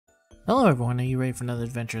Hello everyone, are you ready for another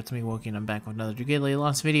adventure? It's me, Woki, and I'm back with another Dragalia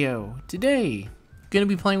Lost video. Today, gonna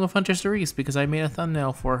be playing with Hunter Sarisse because I made a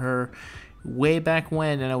thumbnail for her way back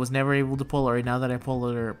when and I was never able to pull her. And now that I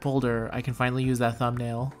pulled her, I can finally use that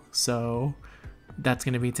thumbnail. So that's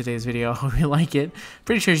gonna be today's video. I hope you like it.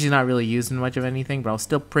 Pretty sure she's not really used in much of anything, but I was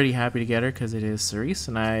still pretty happy to get her because it is Sarisse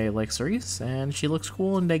and I like Sarisse and she looks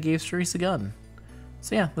cool and I gave Sarisse a gun.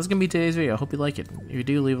 So yeah, that's gonna be today's video. I hope you like it. If you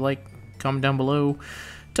do, leave a like, comment down below.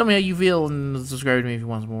 Tell me how you feel and subscribe to me if you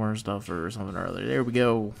want some more stuff or something or other. There we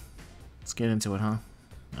go. Let's get into it, huh?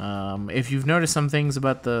 If you've noticed some things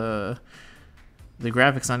about the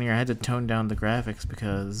graphics on here, I had to tone down the graphics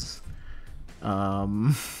because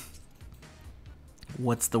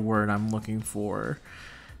what's the word I'm looking for?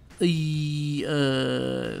 The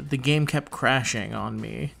game kept crashing on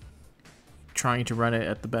me trying to run it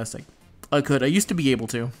at the best I could. I used to be able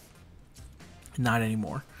to. Not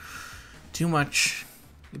anymore. Too much.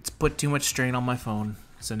 It's put too much strain on my phone,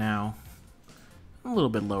 so now a little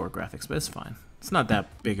bit lower graphics, but it's fine. It's not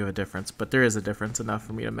that big of a difference, but there is a difference enough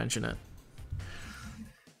for me to mention it.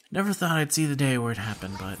 Never thought I'd see the day where it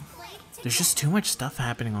happened, but there's just too much stuff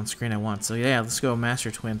happening on screen at once. So yeah, let's go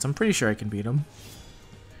Master Twins. I'm pretty sure I can beat them.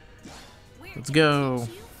 Let's go.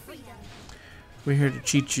 We're here to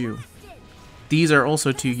cheat you. These are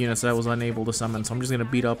also two units that I was unable to summon, so I'm just going to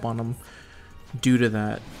beat up on them due to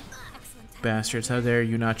that. Bastards, how dare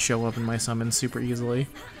you not show up in my summons super easily.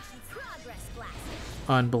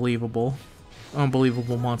 Unbelievable.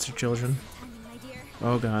 Unbelievable monster children.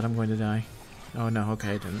 Oh god, I'm going to die. Oh no,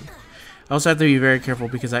 okay, I didn't. I also have to be very careful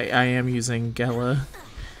because I am using Gela.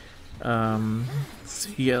 Ciela,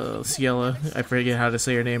 I forget how to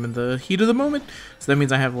say her name in the heat of the moment. So that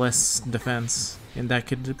means I have less defense. And that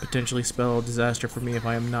could potentially spell disaster for me if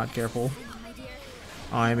I am not careful.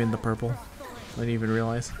 Oh, I'm in the purple. I didn't even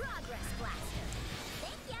realize.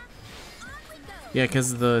 Yeah,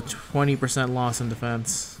 because of the 20% loss in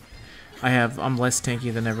defense, I'm less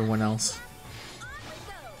tanky than everyone else.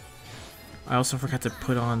 I also forgot to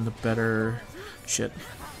put on the better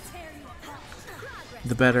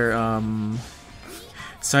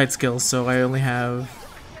side skills, so I only have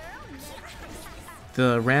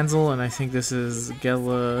the Ranzel, and I think this is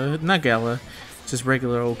Gela, not Gela, just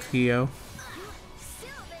regular old Kyo.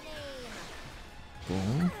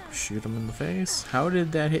 Boom, shoot him in the face. How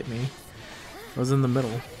did that hit me? I was in the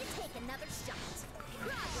middle.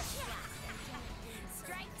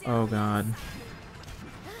 Oh god.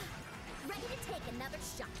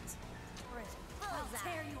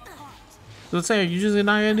 So let's say, are you just not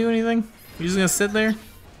gonna do anything? You're just gonna sit there?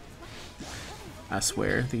 I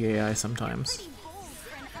swear, the AI sometimes.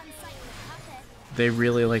 They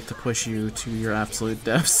really like to push you to your absolute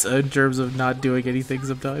depths in terms of not doing anything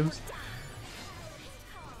sometimes.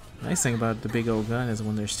 Nice thing about the big old gun is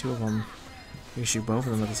when there's two of them, you can shoot both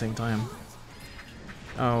of them at the same time.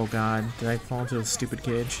 Oh god, did I fall into a stupid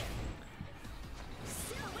cage?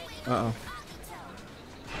 Uh-oh.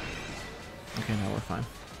 Okay, now we're fine.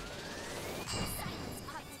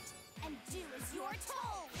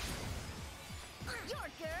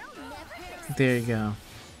 There you go.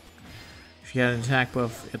 If you had an attack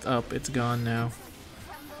buff, it's up, it's gone now.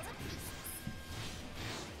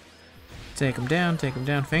 Take him down, take him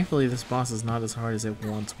down. Thankfully this boss is not as hard as it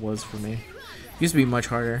once was for me. It used to be much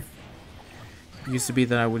harder. It used to be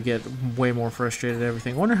that I would get way more frustrated at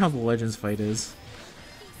everything. I wonder how the Legends fight is.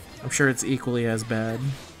 I'm sure it's equally as bad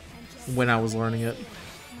when I was learning it.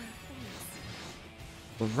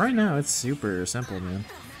 But right now it's super simple, man.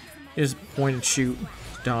 You just point and shoot,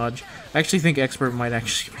 dodge. I actually think Expert might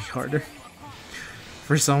actually be harder.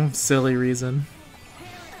 For some silly reason.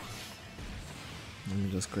 Let me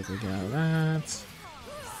just quickly get out of that.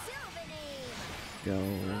 Go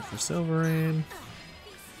for Silverade.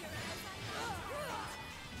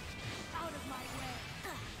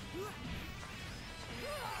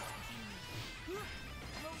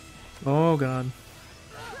 Oh god.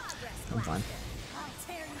 I'm fine.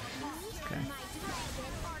 Okay.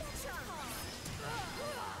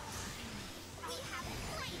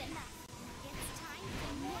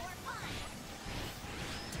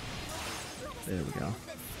 There we go.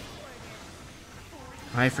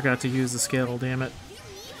 I forgot to use the skill, damn it.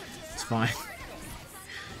 It's fine.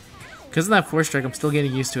 Because of that Force Strike, I'm still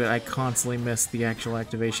getting used to it. I constantly miss the actual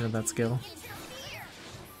activation of that skill.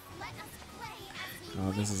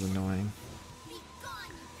 Oh, this is annoying.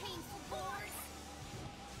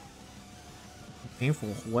 Painful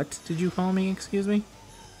what did you call me, excuse me?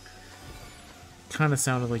 Kinda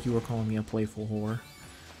sounded like you were calling me a playful whore.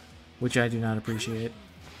 Which I do not appreciate.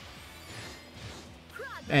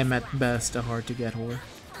 And at best, a hard to get whore.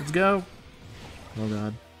 Let's go! Oh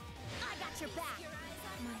god.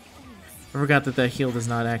 I forgot that heal does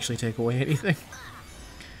not actually take away anything.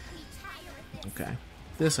 Okay.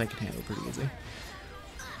 This I can handle pretty easy.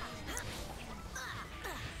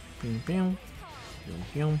 Bing, bing. Yum,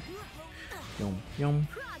 yum. Yum, yum.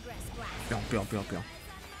 Yum, yum, yum, yum.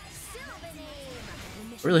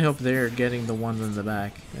 Really hope they're getting the ones in the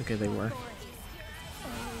back. Okay, they were.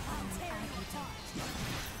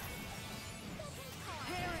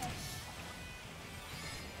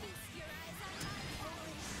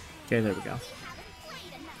 Okay, there we go.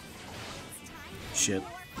 Shit.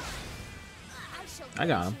 I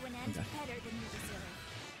got him. Okay.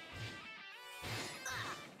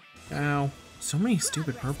 Ow. So many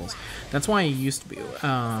stupid purples. That's why I used to be.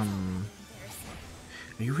 Are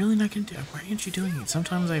you really not gonna do? Why aren't you doing it?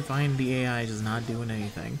 Sometimes I find the AI just not doing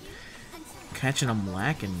anything. Catching them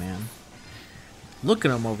lacking, man. Look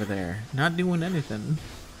at him over there, not doing anything.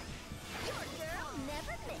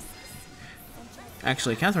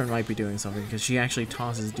 Actually, Catherine might be doing something because she actually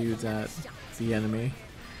tosses dudes at the enemy.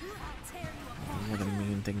 What a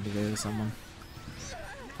mean thing to do to someone.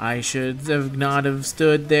 I should have not have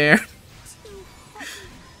stood there.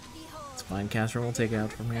 It's fine, Catherine will take it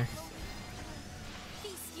out from here.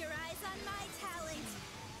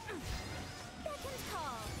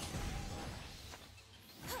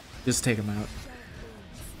 Just take him out.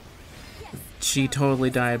 She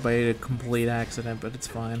totally died by a complete accident, but it's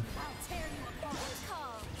fine.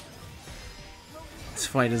 This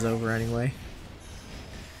fight is over anyway.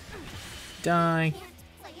 Die.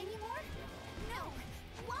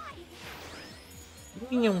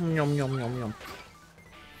 Yum yum yum yum yum.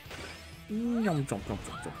 Yum yum yum yum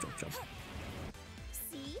yum.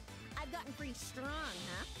 See? I've gotten pretty strong,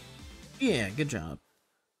 huh? Yeah, good job.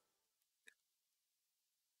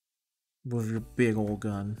 With your big old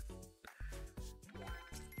gun.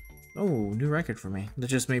 Oh, new record for me. That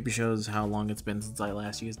just maybe shows how long it's been since I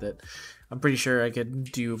last used it. I'm pretty sure I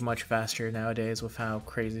could do much faster nowadays with how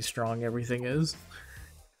crazy strong everything is.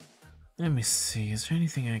 Let me see, is there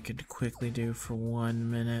anything I could quickly do for 1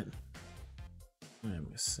 minute? Let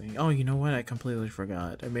me see. Oh, you know what? I completely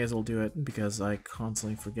forgot. I may as well do it because I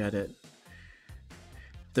constantly forget it.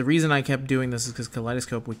 The reason I kept doing this is because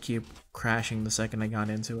Kaleidoscope would keep crashing the second I got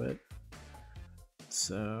into it.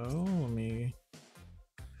 So, let me...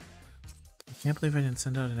 I can't believe I didn't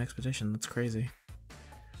send out an expedition. That's crazy.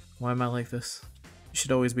 Why am I like this? You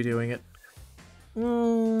should always be doing it.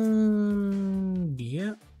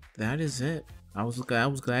 Yeah, that is it. I was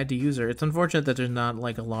glad to use her. It's unfortunate that there's not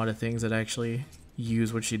like a lot of things that actually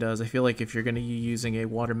use what she does. I feel like if you're going to be using a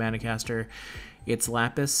water mana caster, it's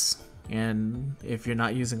Lapis. And if you're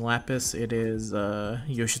not using Lapis, it is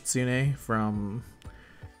Yoshitsune from...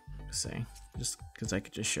 Let's see. Just because I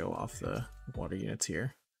could just show off the water units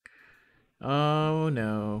here. Oh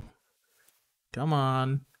no. Come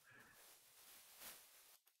on.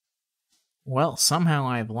 Well, somehow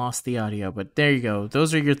I've lost the audio, but there you go.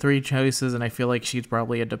 Those are your 3 choices, and I feel like she'd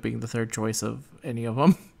probably end up being the 3rd choice of any of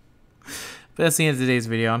them. But that's the end of today's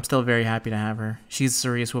video. I'm still very happy to have her. She's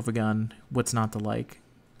Sarisse with a gun. What's not to like?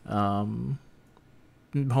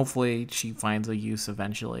 Hopefully she finds a use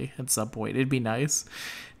eventually at some point. It'd be nice.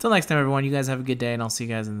 Until next time, everyone, you guys have a good day, and I'll see you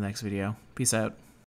guys in the next video. Peace out.